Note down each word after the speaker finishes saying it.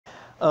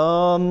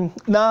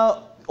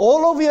Now,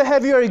 all of you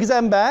have your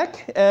exam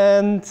back,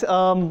 and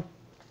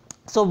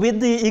so with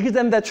the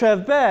exam that you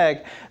have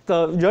back,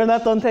 you're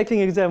not done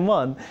taking exam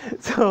 1.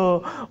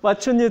 So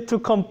what you need to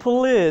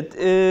complete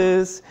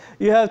is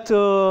you have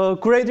to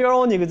grade your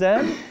own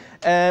exam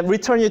and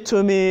return it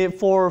to me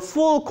for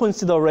full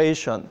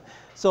consideration.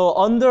 So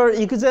under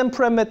exam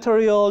prep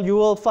material, you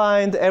will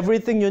find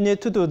everything you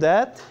need to do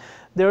that.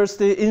 There's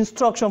the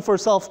instruction for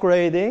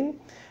self-grading.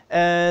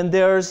 And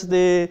there's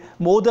the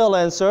model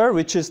answer,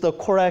 which is the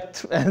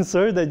correct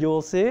answer that you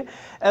will see.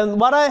 And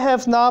what I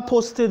have now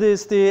posted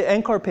is the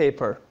anchor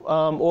paper,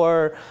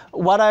 or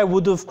what I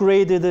would have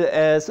graded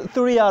as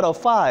 3 out of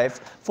 5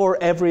 for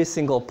every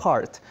single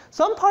part.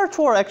 Some parts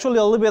were actually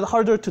a little bit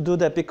harder to do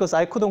that because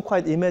I couldn't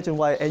quite imagine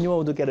why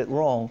anyone would get it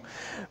wrong.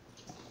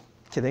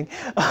 Kidding.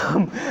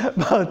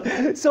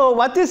 So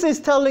what this is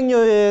telling you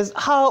is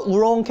how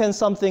wrong can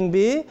something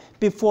be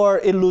before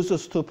it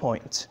loses 2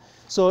 points.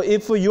 So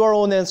if your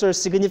own answer is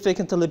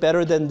significantly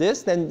better than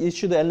this, then you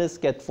should at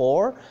least get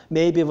 4,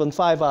 maybe even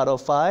 5 out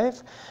of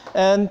 5.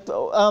 And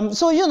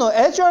so, you know,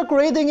 as you're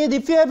grading it,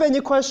 if you have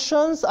any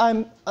questions,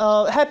 I'm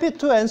happy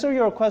to answer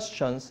your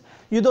questions.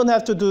 You don't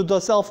have to do the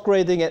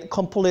self-grading at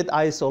complete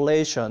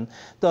isolation.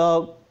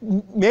 The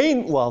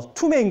main, well,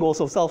 2 main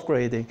goals of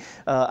self-grading.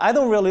 I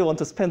don't really want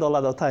to spend a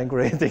lot of time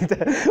grading.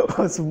 That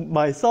was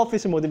my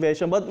selfish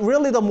motivation. But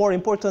really the more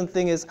important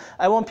thing is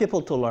I want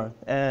people to learn.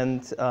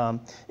 And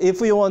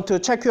if you want to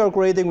check your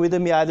grading with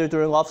me either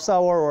during office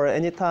hour or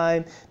any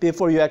time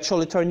before you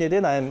actually turn it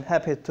in, I'm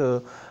happy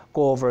to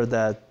go over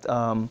that.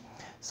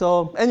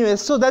 So anyway,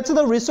 so that's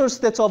the resource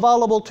that's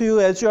available to you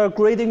as you're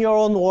grading your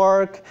own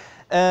work.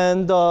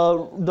 And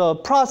the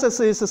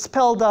process is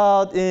spelled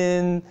out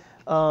in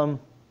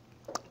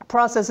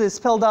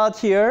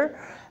here.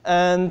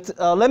 And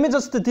let me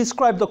just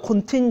describe the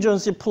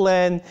contingency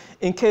plan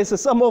in case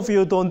some of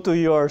you don't do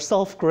your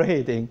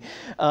self-grading.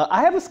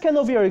 I have a scan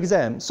of your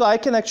exam, so I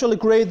can actually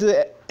grade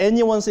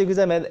anyone's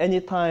exam at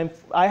any time.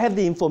 I have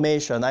the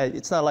information.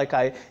 It's not like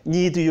I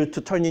need you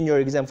to turn in your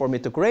exam for me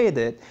to grade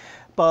it.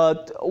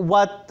 But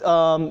what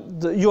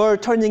you're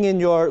turning in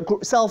your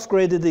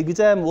self-graded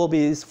exam will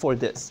be is for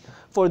this,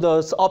 for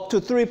those up to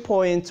 3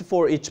 points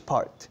for each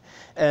part.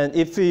 And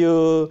if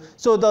you,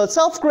 so the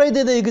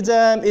self-graded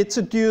exam, it's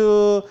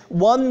due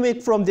 1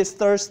 week from this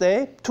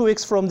Thursday, 2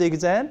 weeks from the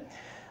exam.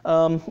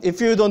 If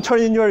you don't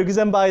turn in your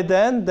exam by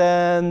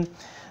then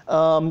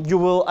you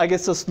will, I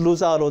guess, just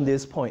lose out on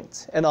these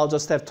points. And I'll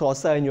just have to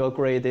assign you a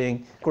grade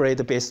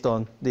based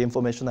on the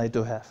information I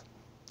do have.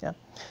 Yeah.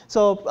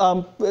 So,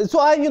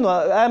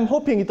 I'm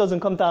hoping it doesn't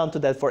come down to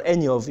that for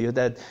any of you,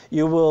 that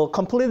you will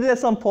complete it at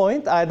some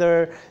point.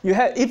 Either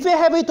if you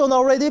have it done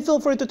already, feel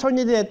free to turn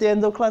it in at the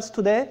end of class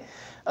today.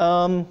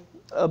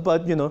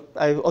 But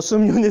I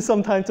assume you need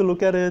some time to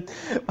look at it,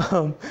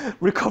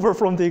 recover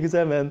from the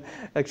exam, and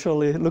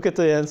actually look at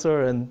the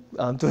answer and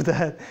do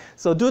that.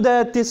 So do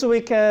that this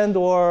weekend,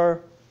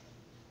 or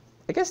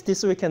I guess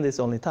this weekend is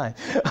the only time.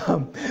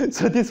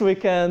 So this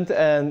weekend,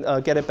 and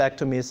get it back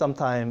to me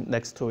sometime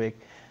next week.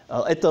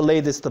 At the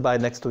latest by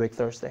next week,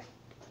 Thursday.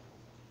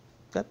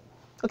 Good.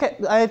 Okay,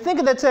 I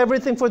think that's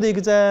everything for the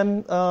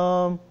exam.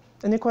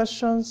 Any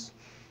questions?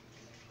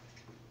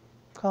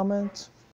 Comments?